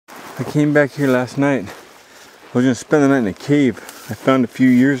I came back here last night. I was gonna spend the night in a cave I found a few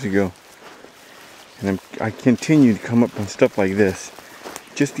years ago. And I continue to come up on stuff like this.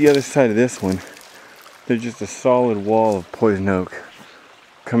 Just the other side of this one, there's just a solid wall of poison oak.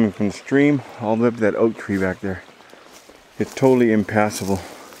 Coming from the stream all the way up to that oak tree back there. It's totally impassable.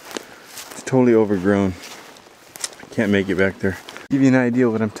 It's totally overgrown. I can't make it back there. To give you an idea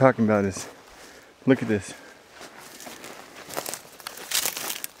what I'm talking about is, look at this.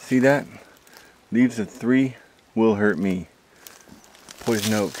 See that? Leaves of 3 will hurt me.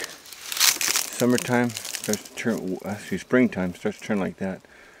 Poison oak. Summertime starts to turn, actually springtime starts to turn like that.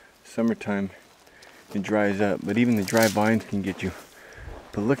 Summertime it dries up, but even the dry vines can get you.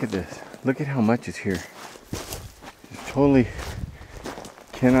 But look at this. Look at how much is here. Just totally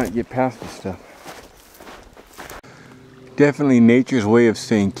cannot get past this stuff. Definitely nature's way of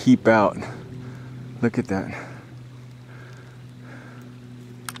saying keep out. Look at that.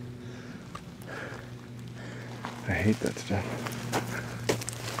 I hate that stuff.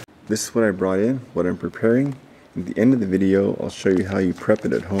 This is what I brought in, what I'm preparing. At the end of the video, I'll show you how you prep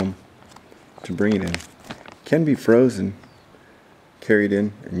it at home to bring it in. It can be frozen, carried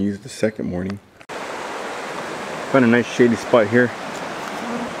in, and used the second morning. Found a nice shady spot here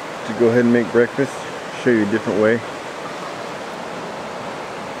to go ahead and make breakfast. Show you a different way.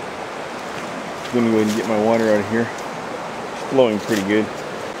 I'm gonna go ahead and get my water out of here. It's flowing pretty good.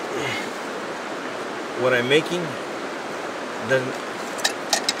 What I'm making doesn't.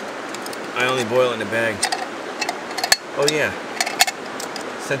 I only boil it in a bag. Oh yeah.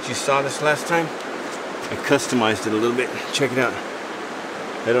 Since you saw this last time, I customized it a little bit. Check it out.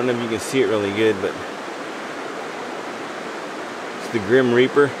 I don't know if you can see it really good, but it's the Grim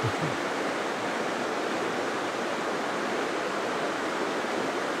Reaper.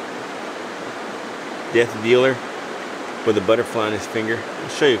 Death Dealer with a butterfly on his finger. I'll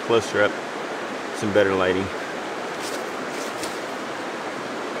show you closer up. Some better lighting.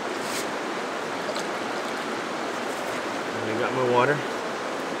 And I got my water.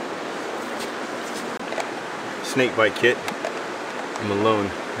 Snake bite kit. I'm alone.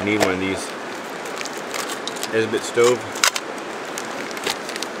 I need one of these. Esbit stove.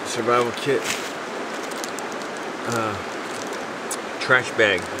 Survival kit. Trash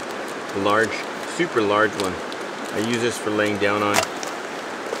bag. Large, super large one. I use this for laying down on.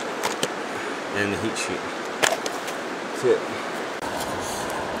 And the heat sheet. That's it.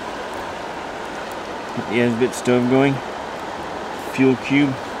 Get the Esbit stove going. Fuel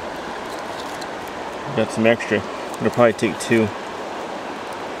cube. Got some extra. It'll probably take 2.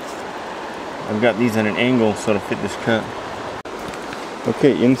 I've got these at an angle so it'll fit this cut.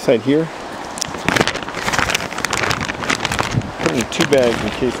 Okay, inside here, put in 2 bags in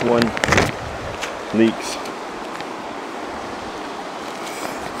case one leaks.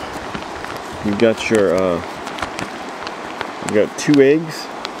 You've got your, you've got 2 eggs,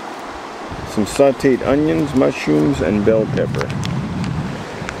 some sauteed onions, mushrooms, and bell pepper.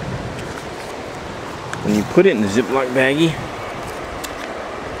 When you put it in the Ziploc baggie,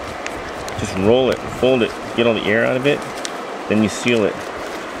 just roll it, fold it, get all the air out of it, then you seal it.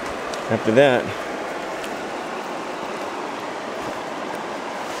 After that,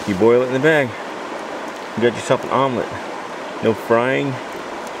 you boil it in the bag. You got yourself an omelet. No frying,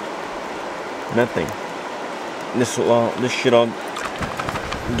 nothing. This should all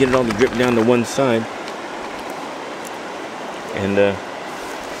get it all to drip down to one side, and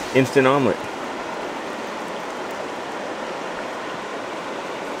instant omelet.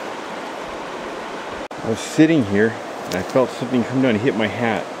 I was sitting here and I felt something come down and hit my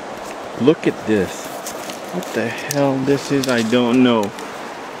hat. Look at this. What the hell this is, I don't know.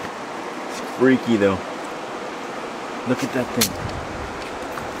 It's freaky though. Look at that thing.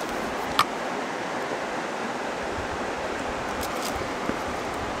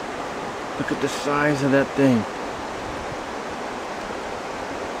 Look at the size of that thing.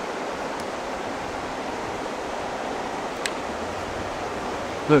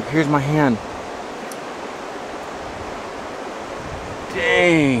 Look, here's my hand.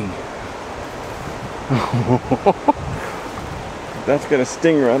 Dang. If that's got a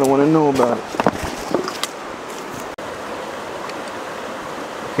stinger, I don't want to know about it.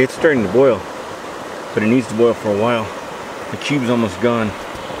 Okay, it's starting to boil, but it needs to boil for a while. The cube's almost gone.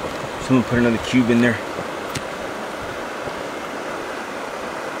 Someone put another cube in there.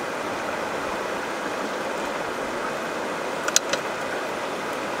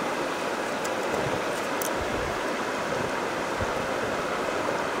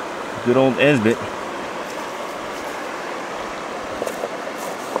 Good old Esbit.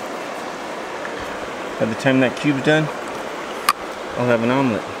 By the time that cube's done, I'll have an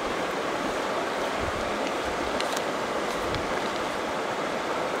omelet.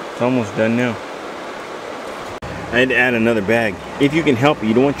 It's almost done now. I had to add another bag. If you can help it,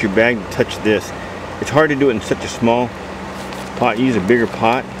 you don't want your bag to touch this. It's hard to do it in such a small pot. Use a bigger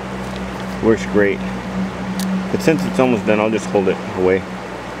pot. Works great. But since it's almost done, I'll just hold it away.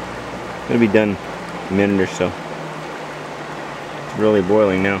 It'll be done in a minute or so. It's really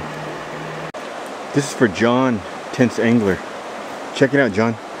boiling now. This is for John, Tense Angler. Check it out,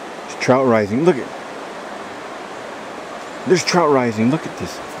 John. It's trout rising. Look at it. There's trout rising. Look at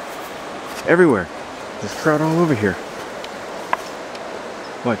this. It's everywhere. There's trout all over here.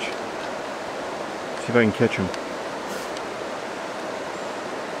 Watch. See if I can catch them.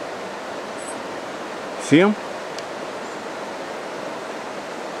 See them?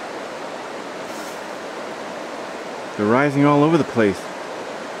 They're rising all over the place.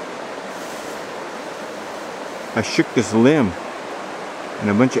 I shook this limb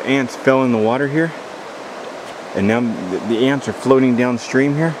and a bunch of ants fell in the water here. And now the ants are floating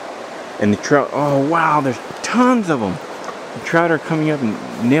downstream here. And the trout, oh wow, there's tons of them. The trout are coming up and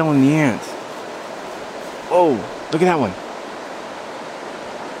nailing the ants. Oh, look at that one.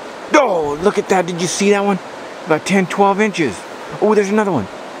 Oh, look at that. Did you see that one? About 10, 12 inches. Oh, there's another one.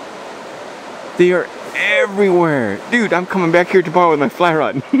 They are everywhere. Dude, I'm coming back here tomorrow with my fly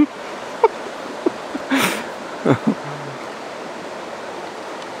rod.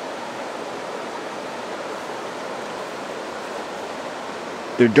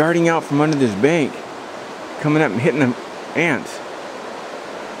 They're darting out from under this bank, coming up and hitting the ants.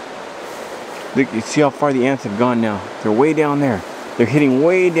 Look, you see how far the ants have gone now. They're way down there. They're hitting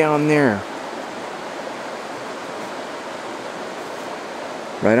way down there.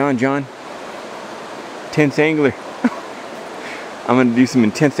 Right on, John. Tense Angler. I'm going to do some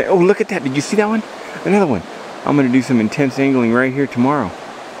intense... Oh, look at that. Did you see that one? Another one. I'm going to do some intense angling right here tomorrow.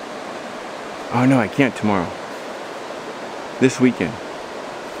 Oh, no, I can't tomorrow. This weekend.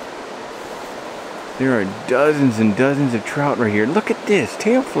 There are dozens and dozens of trout right here. Look at this.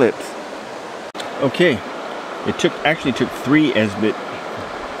 Tail flips. Okay. It actually took 3 Esbit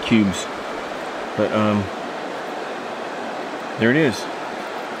cubes. But, there it is.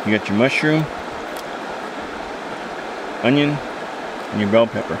 You got your mushroom, onion, and your bell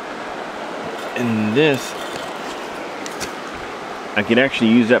pepper. And this, I could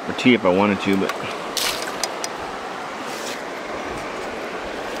actually use that for tea if I wanted to, but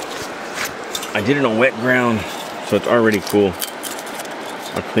I did it on wet ground, so it's already cool.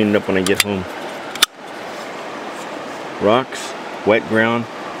 I'll clean it up when I get home. Rocks, wet ground.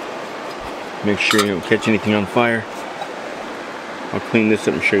 Make sure you don't catch anything on fire. I'll clean this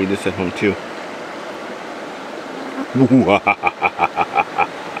up and show you this at home too.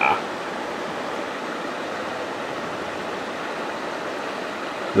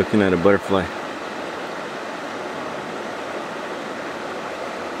 Looking at a butterfly.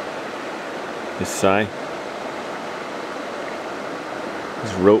 His sai.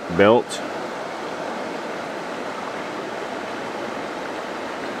 His rope belt.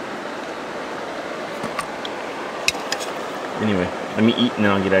 Anyway, let me eat and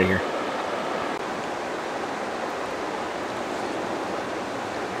then I'll get out of here.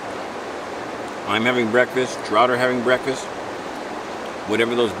 I'm having breakfast, trout are having breakfast.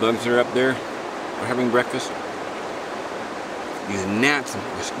 Whatever those bugs are up there are having breakfast. These gnats and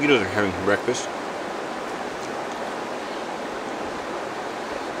mosquitoes are having breakfast.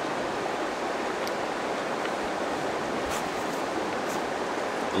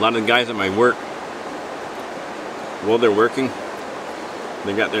 A lot of the guys at my work, while they're working,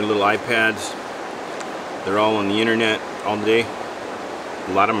 they got their little iPads. They're all on the internet all day.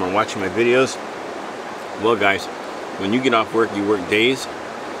 A lot of them are watching my videos. Well guys, when you get off work, you work days.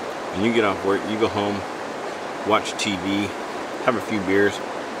 When you get off work, you go home, watch TV, have a few beers,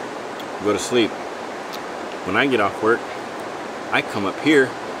 go to sleep. When I get off work, I come up here,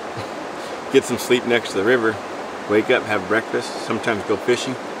 get some sleep next to the river, wake up, have breakfast, sometimes go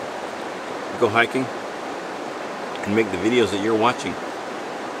fishing, go hiking, and make the videos that you're watching.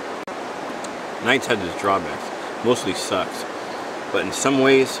 Nights had its drawbacks. Mostly sucks. But in some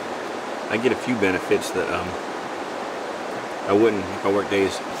ways, I get a few benefits that I wouldn't if I worked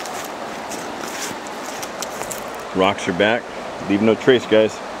days. Rocks are back. Leave no trace,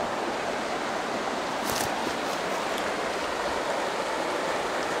 guys.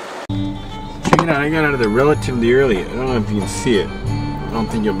 Check it out. I got out of there relatively early. I don't know if you can see it. I don't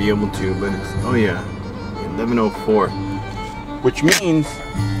think you'll be able to, but it's, oh yeah, 11:04. Which means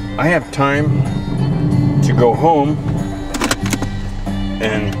I have time to go home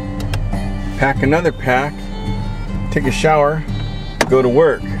and pack another pack, take a shower, go to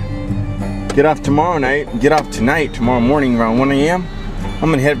work, get off tomorrow night, get off tonight, tomorrow morning around 1 a.m. I'm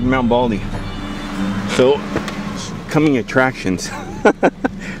gonna head to Mount Baldy. So, coming attractions.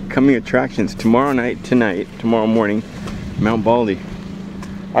 Coming attractions. Tomorrow morning, Mount Baldy.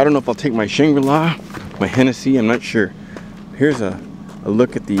 I don't know if I'll take my Shangri-La, my Hennessy, I'm not sure. Here's a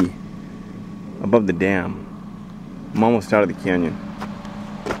look at the above the dam. I'm almost out of the canyon.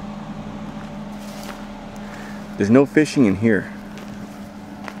 There's no fishing in here,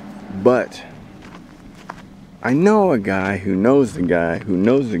 but I know a guy who knows the guy who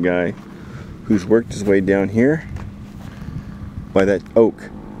knows the guy who's worked his way down here by that oak.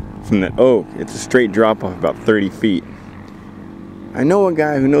 From that oak, it's a straight drop off about 30 feet. I know a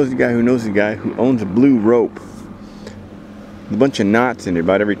guy who knows the guy who knows the guy who owns a blue rope with a bunch of knots in it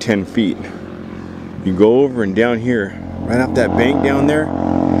about every 10 feet. You go over and down here, right off that bank down there,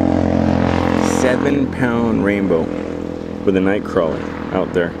 7-pound rainbow with a night crawler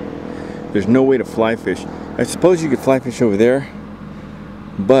out there. There's no way to fly fish. I suppose you could fly fish over there,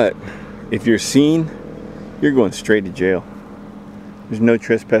 but if you're seen, you're going straight to jail. There's no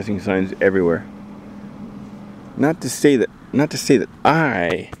trespassing signs everywhere. Not to say that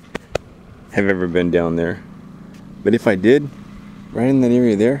I have ever been down there, but if I did, right in that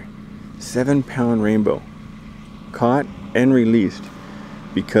area there, 7-pound rainbow, caught and released,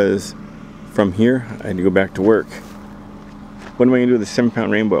 because from here I had to go back to work. What am I gonna do with a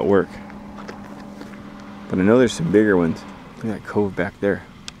 7-pound rainbow at work? But I know there's some bigger ones. Look at that cove back there.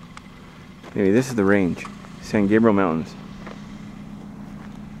 Anyway, this is the range, San Gabriel Mountains.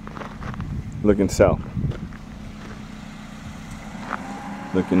 Looking south.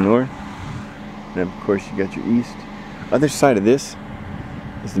 Looking north. And of course you got your east. Other side of this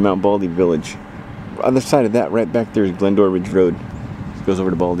is the Mount Baldy Village. Other side of that, right back there, is Glendora Ridge Road. It goes over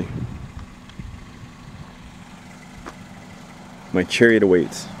to Baldy. My chariot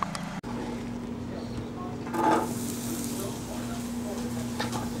awaits.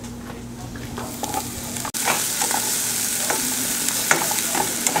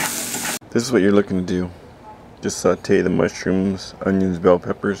 This is what you're looking to do. Just saute the mushrooms, onions, bell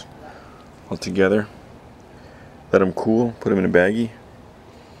peppers all together. Let them cool, put them in a baggie.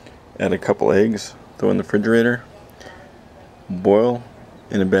 Add a couple eggs, throw in the refrigerator. Boil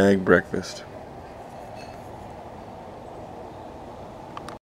in a bag breakfast.